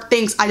Tarte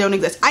thinks I don't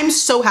exist. I'm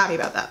so happy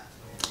about that.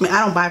 I mean, I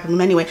don't buy from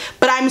them anyway,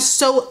 but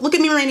look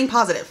at me remaining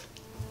positive.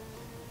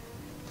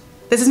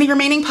 This is me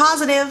remaining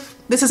positive.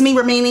 This is me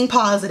remaining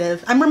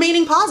positive. I'm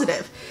remaining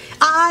positive.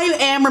 I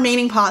am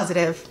remaining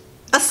positive.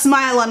 A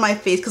smile on my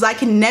face, because I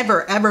can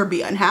never ever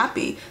be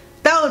unhappy.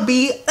 That would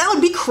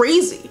be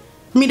crazy.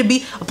 For me to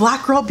be a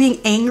black girl being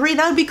angry,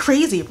 that would be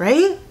crazy,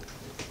 right?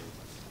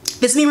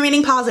 This is me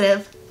remaining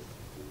positive.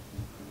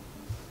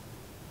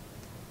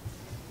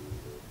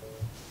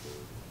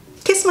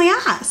 Kiss my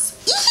ass.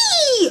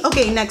 Eee!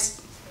 Okay,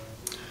 next.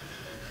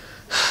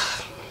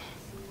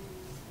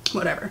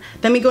 Whatever.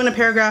 Then we go into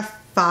paragraph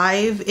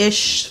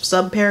 5-ish,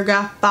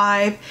 subparagraph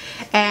 5,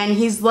 and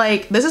he's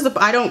like, this is the,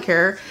 I don't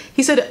care.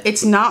 He said,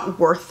 it's not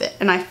worth it,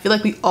 and I feel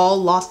like we all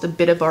lost a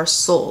bit of our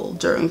soul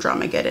during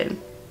Dramageddon.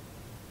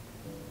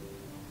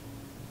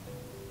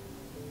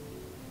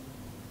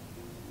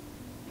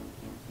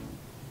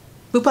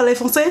 Vous parlez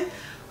français?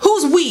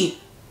 Who's we?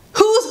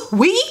 Who's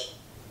we?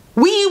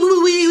 We.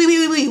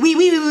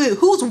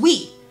 Who's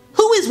we?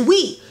 Who is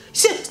we?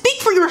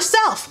 Speak for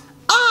yourself.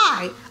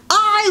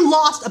 I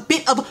lost a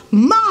bit of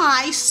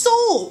my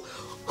soul.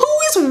 Who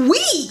is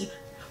we?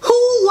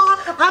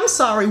 I'm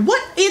sorry,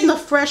 what in the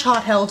fresh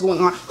hot hell is going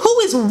on? Who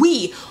is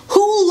we?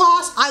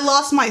 I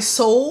lost my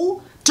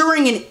soul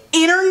during an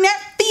internet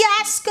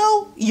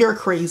fiasco? You're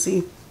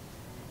crazy.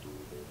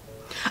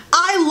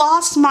 I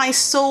lost my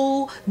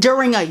soul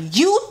during a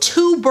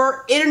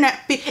YouTuber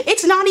internet.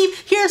 It's not even,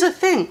 here's the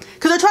thing,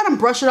 because they're trying to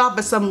brush it off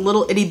as some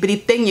little itty bitty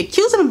thing. You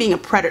accuse them of being a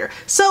predator.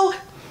 So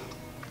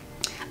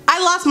I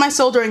lost my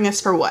soul during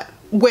this for what?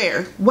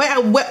 Where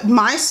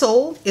my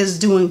soul is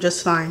doing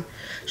just fine.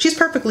 She's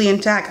perfectly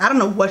intact. I don't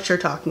know what you're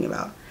talking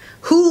about.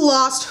 Who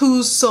lost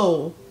whose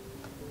soul?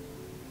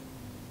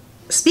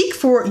 Speak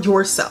for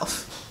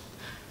yourself.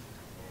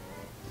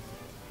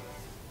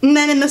 And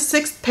then in the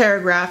 6th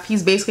paragraph,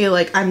 he's basically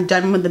like, I'm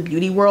done with the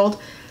beauty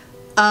world.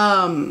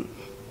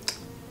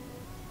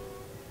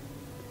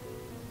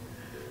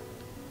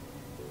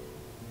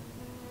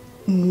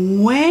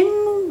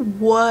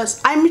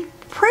 I'm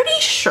pretty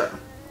sure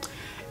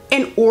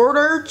in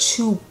order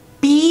to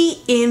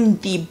be in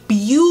the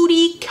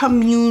beauty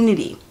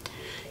community,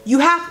 you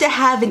have to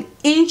have an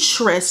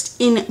interest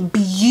in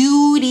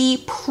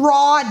beauty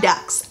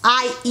products,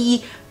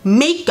 i.e.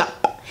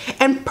 makeup,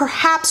 and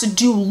perhaps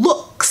do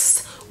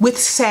looks with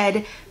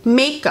said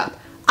makeup.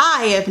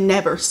 I have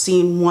never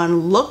seen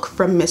one look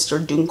from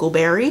Mr.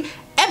 Dingleberry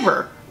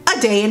ever a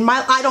day in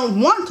my, I don't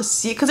want to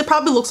see it because it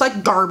probably looks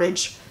like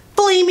garbage.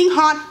 Flaming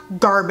hot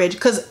garbage,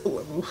 because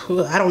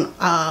I don't,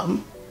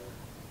 I'm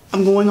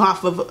going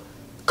off of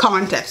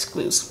context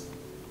clues.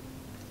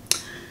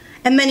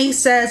 And then he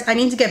says, I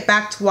need to get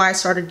back to why I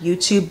started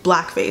YouTube.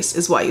 Blackface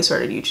is why you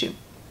started YouTube.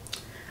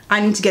 I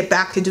need to get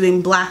back to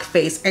doing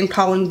blackface and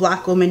calling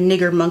black women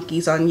nigger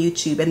monkeys on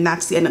YouTube. And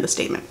that's the end of the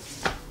statement.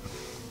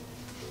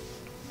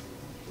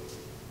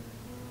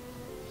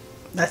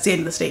 That's the end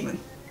of the statement.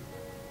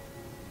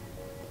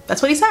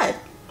 That's what he said,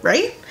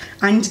 right?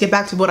 I need to get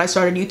back to what I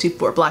started YouTube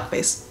for,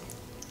 blackface.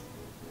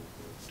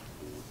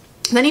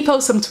 Then he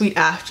posts some tweet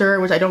after,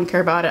 which I don't care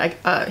about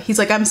it. He's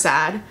like, I'm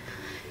sad.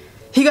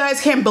 You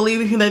guys can't believe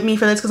me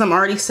for this because I'm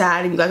already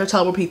sad, and you guys are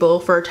terrible people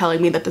for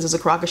telling me that this is a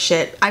crock of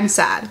shit. I'm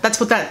sad. That's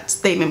what that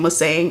statement was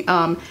saying.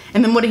 And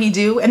then what did he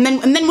do? And then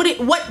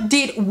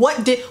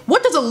what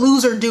does a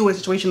loser do in a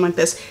situation like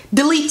this?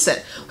 Deletes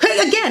it.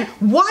 Hey, again,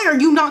 why are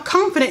you not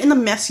confident in the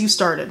mess you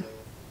started?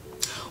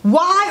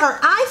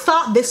 I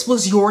thought this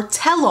was your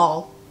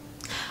tell-all.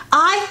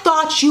 I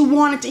thought you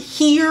wanted to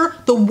hear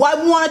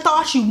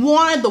thought you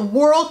wanted the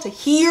world to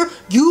hear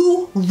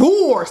you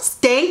roar,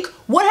 stank.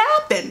 What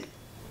happened?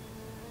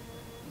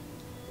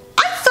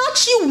 I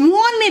thought you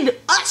wanted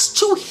us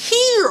to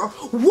hear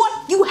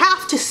what you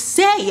have to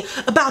say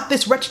about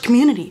this wretched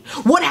community.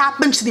 What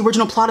happened to the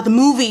original plot of the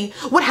movie?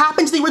 What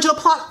happened to the original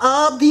plot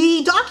of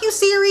the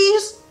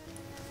docuseries?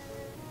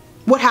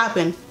 What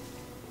happened?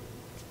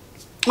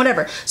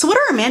 Whatever. So what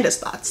are Amanda's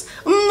thoughts?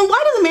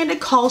 Why does Amanda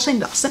call Shane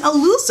Dawson a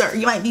loser?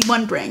 You might be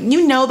wondering.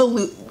 You know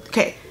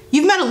okay,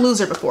 you've met a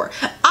loser before.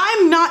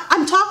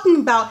 I'm talking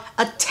about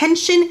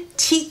attention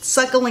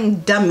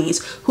teat-suckling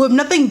dummies who have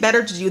nothing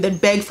better to do than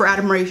beg for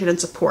admiration and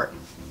support.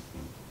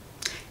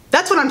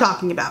 That's what I'm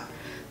talking about.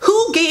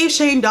 Who gave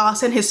Shane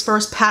Dawson his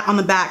first pat on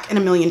the back and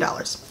 $1 million?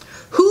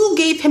 Who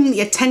gave him the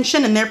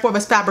attention and therefore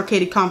was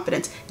fabricated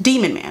confidence?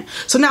 Demon Man.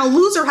 So now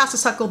loser has to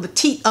suckle the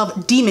teat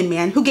of Demon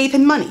Man who gave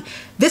him money.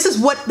 This is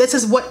what this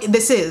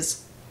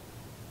is.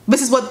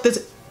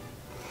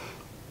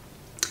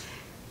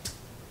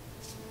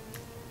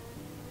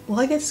 Will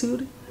I get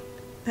sued?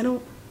 I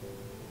don't.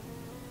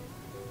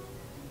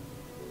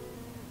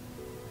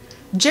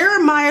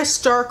 Jeremiah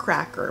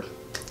Starcracker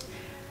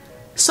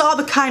saw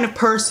the kind of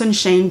person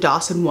Shane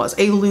Dawson was,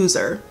 a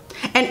loser.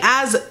 And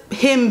as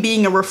him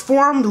being a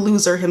reformed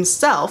loser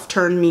himself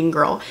turned mean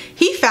girl,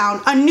 he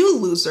found a new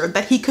loser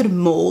that he could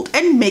mold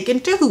and make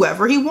into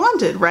whoever he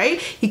wanted, right?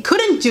 He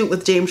couldn't do it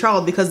with James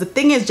Charles because the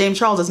thing is, James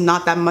Charles is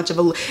not that much of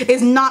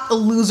is not a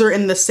loser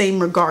in the same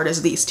regard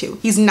as these two.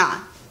 He's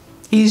not.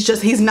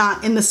 He's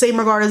not in the same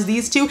regard as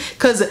these two,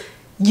 because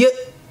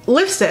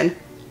listen,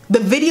 the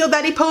video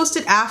that he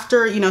posted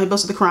after, he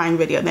posted the crying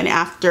video, and then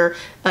after,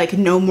 like,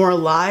 No More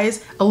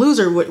Lies, a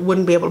loser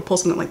wouldn't be able to pull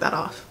something like that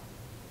off.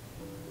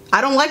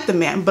 I don't like the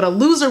man, but a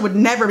loser would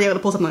never be able to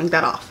pull something like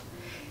that off.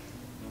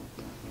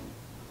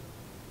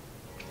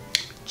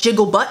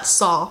 Jigglebutt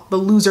saw the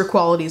loser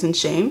qualities in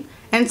Shane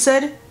and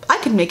said, I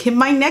can make him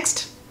my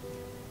next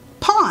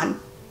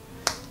pawn.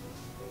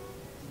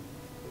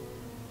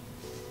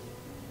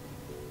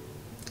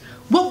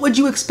 What would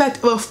you expect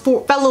of a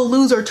fellow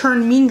loser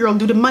turned mean girl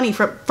due to money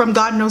from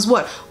God knows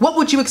what? What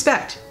would you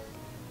expect?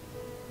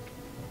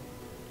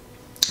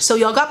 So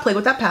y'all got played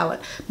with that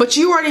palette, but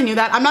you already knew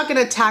that. I'm not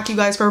gonna attack you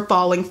guys for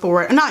falling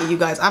for it. Not you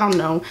guys, I don't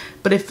know.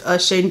 But if a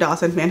Shane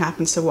Dawson fan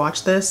happens to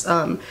watch this,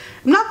 I'm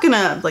not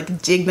gonna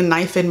like dig the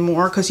knife in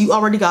more because you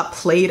already got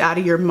played out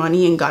of your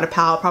money and got a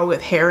palette probably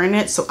with hair in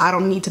it. So I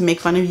don't need to make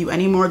fun of you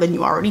any more than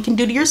you already can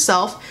do to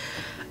yourself.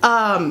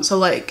 So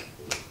like,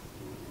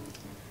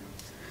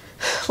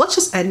 let's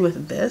just end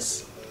with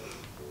this.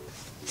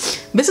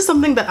 This is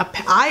something that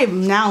I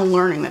am now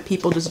learning that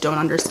people just don't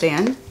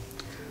understand.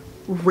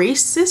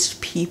 Racist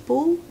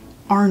people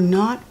are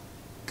not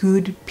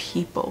good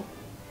people.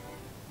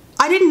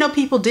 I didn't know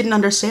people didn't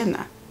understand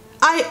that.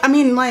 I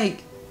mean,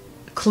 like,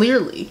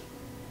 clearly,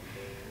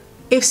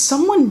 if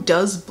someone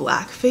does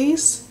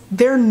blackface,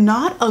 they're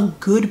not a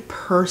good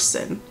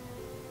person.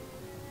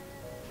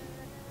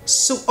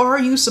 So are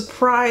you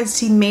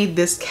surprised he made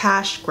this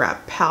cash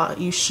grab palette?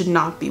 You should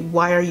not be.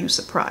 Why are you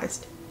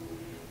surprised?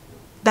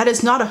 That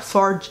is not a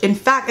far, in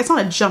fact, it's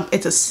not a jump,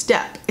 it's a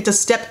step. It's a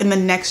step in the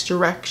next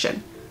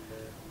direction.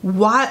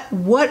 What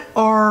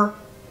are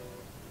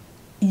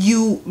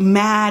you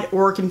mad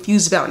or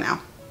confused about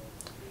now?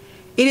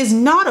 It is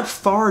not a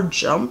far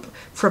jump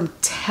from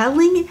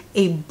telling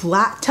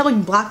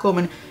black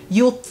woman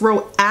you'll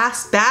throw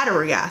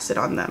battery acid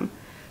on them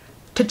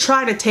to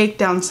try to take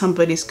down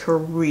somebody's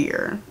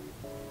career.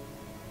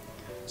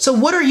 So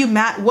what are you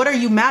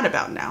mad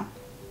about now?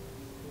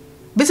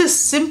 This is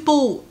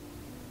simple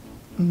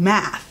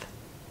math.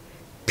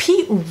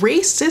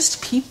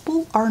 Racist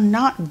people are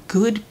not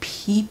good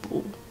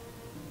people.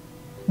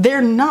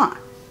 They're not.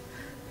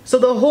 So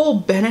the whole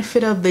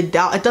benefit of the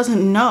doubt, it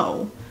doesn't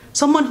know.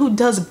 Someone who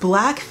does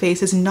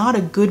blackface is not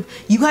a good...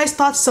 You guys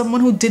thought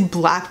someone who did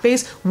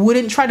blackface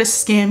wouldn't try to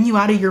scam you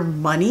out of your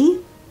money?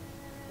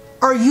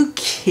 Are you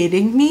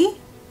kidding me?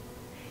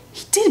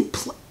 He did...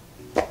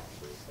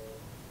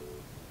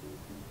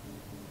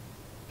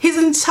 His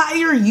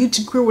entire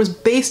YouTube career was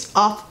based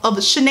off of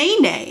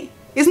Shanae.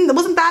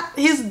 Wasn't that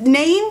his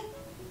name?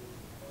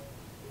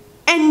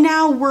 And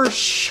now we're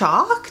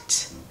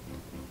shocked?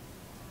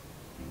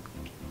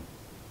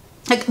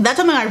 Like, that's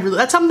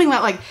something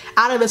that like,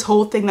 out of this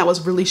whole thing that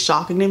was really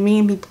shocking to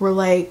me. People were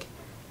like,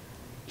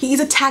 he's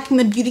attacking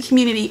the beauty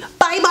community.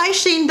 Bye bye,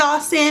 Shane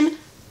Dawson.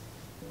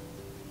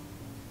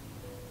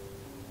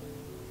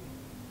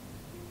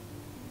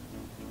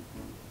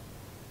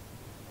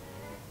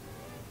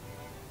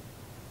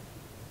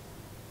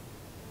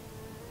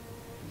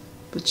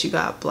 But you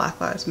got Black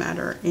Lives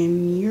Matter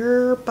in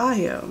your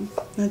bio.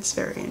 That's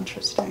very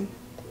interesting.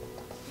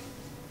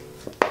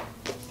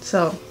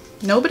 So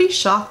nobody's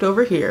shocked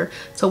over here.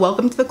 So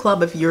welcome to the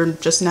club if you're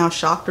just now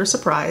shocked or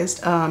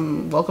surprised.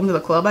 Welcome to the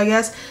club, I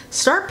guess.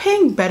 Start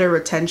paying better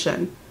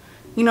attention.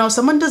 You know, if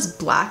someone does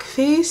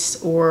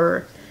blackface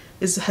or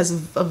has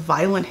a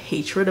violent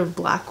hatred of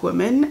black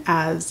women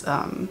as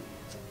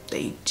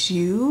they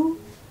do,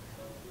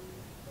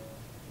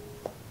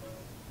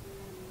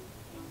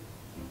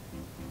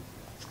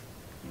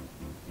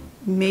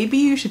 maybe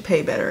you should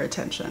pay better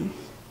attention.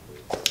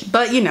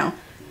 But you know,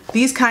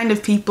 these kind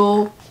of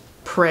people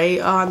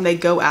they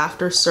go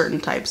after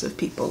certain types of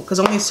people, because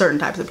only certain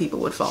types of people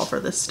would fall for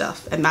this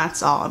stuff, and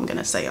that's all I'm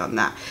gonna say on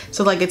that.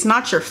 So like, it's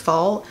not your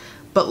fault,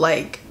 but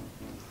like,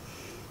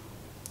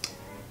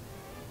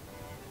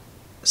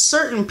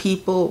 certain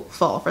people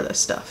fall for this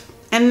stuff,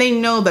 and they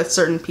know that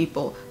certain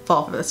people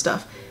fall for this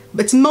stuff.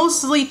 But it's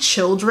mostly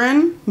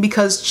children,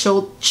 because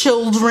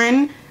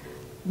children,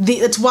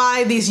 it's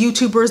why these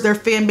YouTubers, their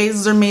fan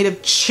bases are made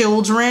of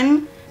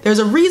children. There's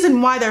a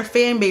reason why their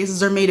fan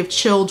bases are made of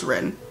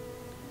children.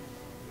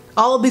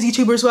 All of these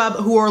YouTubers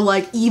who are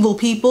like evil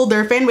people,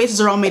 their fan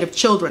bases are all made of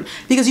children,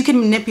 because you can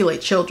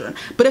manipulate children.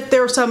 But if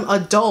there are some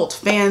adult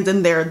fans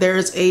in there,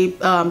 there's a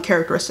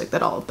characteristic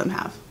that all of them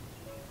have.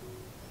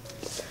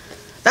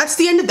 That's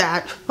the end of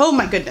that. Oh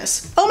my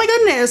goodness. Oh my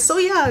goodness. So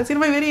yeah, that's the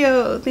end of my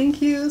video.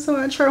 Thank you so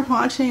much for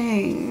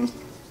watching.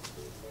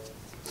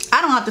 I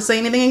don't have to say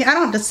anything. I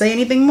don't have to say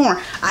anything more.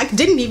 I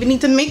didn't even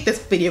need to make this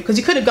video, because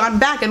you could have gone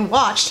back and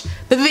watched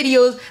the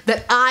videos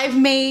that I've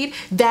made,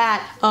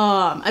 that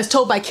As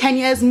Told by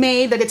Kenya has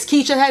made, that It's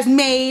Keisha has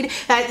made,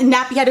 that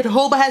Nappy Headed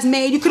Hoba has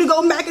made. You could have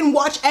gone back and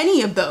watched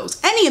any of those.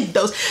 Any of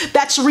those.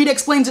 That Sharita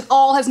Explains It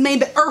All has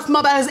made, that Earth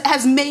Mubba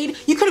has made.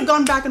 You could have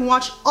gone back and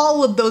watched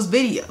all of those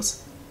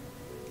videos.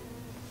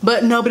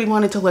 But nobody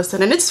wanted to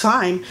listen, and it's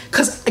fine,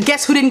 because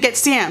guess who didn't get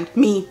scammed?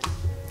 Me.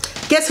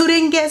 Guess who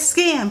didn't get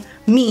scammed?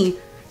 Me.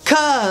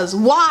 Cause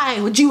why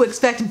would you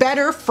expect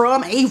better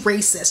from a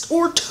racist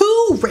or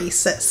two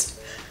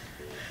racists?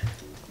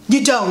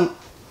 You don't.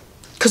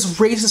 Cause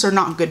racists are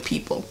not good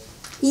people.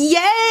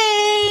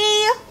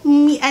 Yay!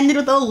 Me ended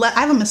with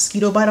I have a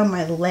mosquito bite on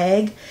my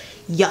leg.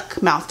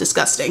 Yuck, mouth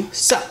disgusting.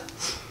 So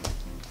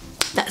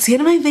that's the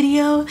end of my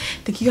video.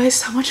 Thank you guys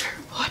so much for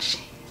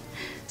watching.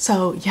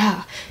 So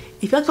yeah.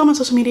 If you like to follow me on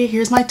social media,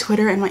 here's my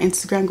Twitter and my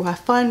Instagram. Go have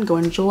fun, go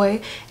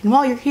enjoy. And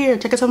while you're here,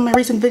 check out some of my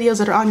recent videos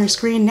that are on your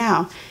screen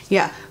now.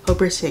 Yeah,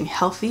 hope you're staying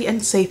healthy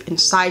and safe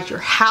inside your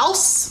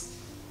house.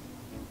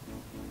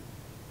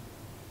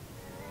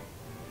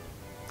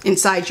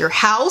 Inside your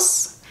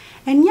house.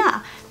 And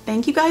yeah,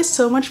 thank you guys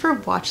so much for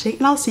watching,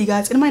 and I'll see you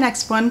guys in my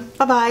next one.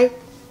 Bye-bye.